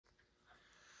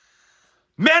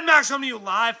Mad Max coming to you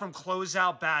live from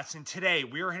Closeout Bats, and today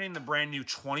we are hitting the brand new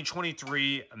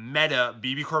 2023 Meta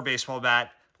BBCOR baseball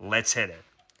bat. Let's hit it.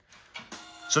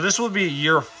 So this will be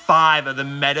year 5 of the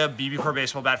Meta BBCOR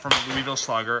baseball bat from Louisville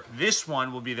Slugger. This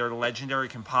one will be their legendary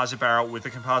composite barrel with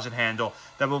a composite handle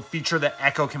that will feature the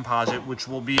Echo composite, which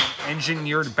will be an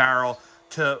engineered barrel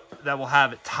that will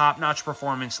have top-notch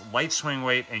performance, light swing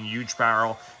weight, and huge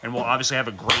barrel, and will obviously have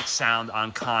a great sound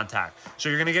on contact. So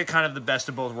you're going to get kind of the best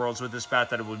of both worlds with this bat,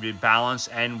 that it will be balanced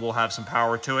and will have some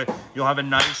power to it. You'll have a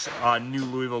nice new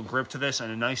Louisville grip to this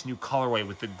and a nice new colorway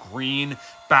with the green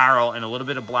barrel and a little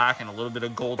bit of black and a little bit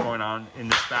of gold going on in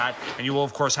this bat. And you will,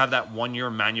 of course, have that 1-year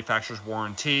manufacturer's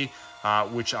warranty,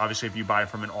 which obviously if you buy it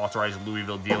from an authorized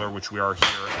Louisville dealer, which we are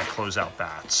here at Closeout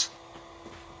Bats.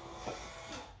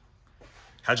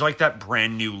 How'd you like that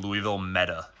brand new Louisville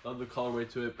Meta? Love the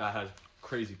colorway to it. Bat has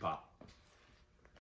crazy pop.